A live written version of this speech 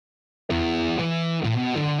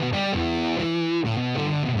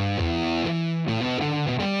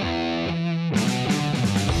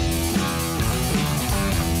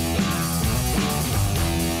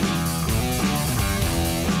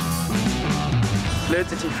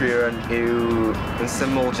Fluidity Freerun yw yn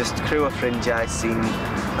syml jyst criw o ffrindiau sy'n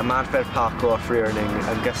ymarfer parkour freerunning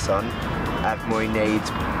yn gyson mwyn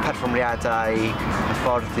wneud perfformiadau,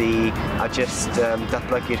 hyfforddi a jyst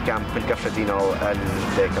datblygu'r gamp yn gyffredinol yn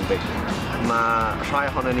Dde Cymru. Mae rhai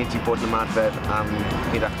ohonon ni wedi bod yn ymarfer am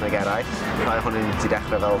hyd ac eraill. Rhai ohonon ni wedi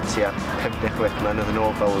dechrau fel tua 5-8 mlynedd yn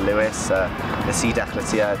ôl fel Lewis. Nes i dechrau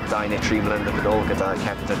tua 2 neu 3 mlynedd yn ôl gyda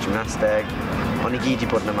cefn o gymnasteg. Ond i gyd wedi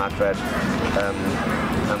bod yn ymarfer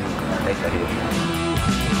am eitha hir.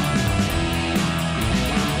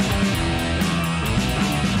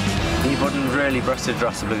 Ni bod yn really brysur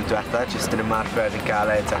dros y blwyddyn diwethaf, jyst yn ymarfer yn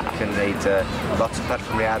galed ac yn gwneud lot o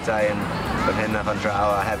perfformiadau yn fan hyn a fan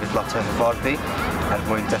draw a hefyd lot o hyfforddi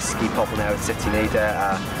mwyn dysgu pobl newydd sut i wneud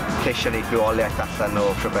a ceisio wneud rhywoliaeth allan o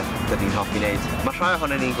rhywbeth dydyn ni'n hoffi wneud. Mae rhai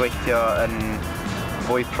ohonon ni'n gweithio yn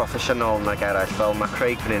fwy proffesiynol nag eraill, fel mae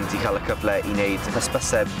Craig fan hyn wedi cael y cyfle i wneud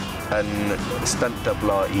hysbyseb yn stunt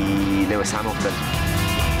dyblo i Lewis Hamilton.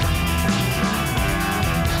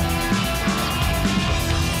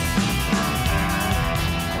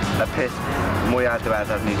 Y peth mwyaf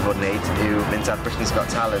diweddar ni wedi bod yn gwneud yw mynd ar Britain's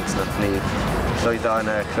Got Talent. Nath ni llwyddo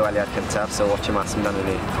yn y Cyfweliad cyntaf, so watch y mas amdano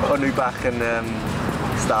ni. O'n nhw bach yn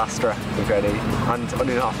starstruck, fi'n credu, ond o'n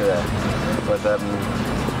nhw'n hoffi fe. Oedd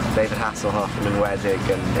David Hasselhoff yn enwedig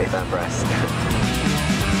yn eitha impressed.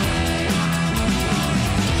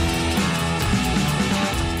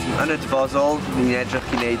 Yn y dyfodol, ni'n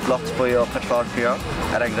edrych i wneud lot fwy o perfformio.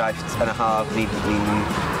 Er enghraifft, yn y haf, ni'n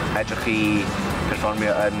edrych i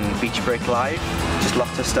perfformio yn Beach Break Live. Just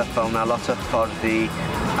lot o stuff fel yna, lot o hyfforddi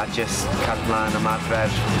a just cadw mlaen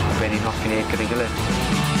ymarfer be ni'n hoffi wneud gyda'n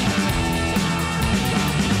gilydd.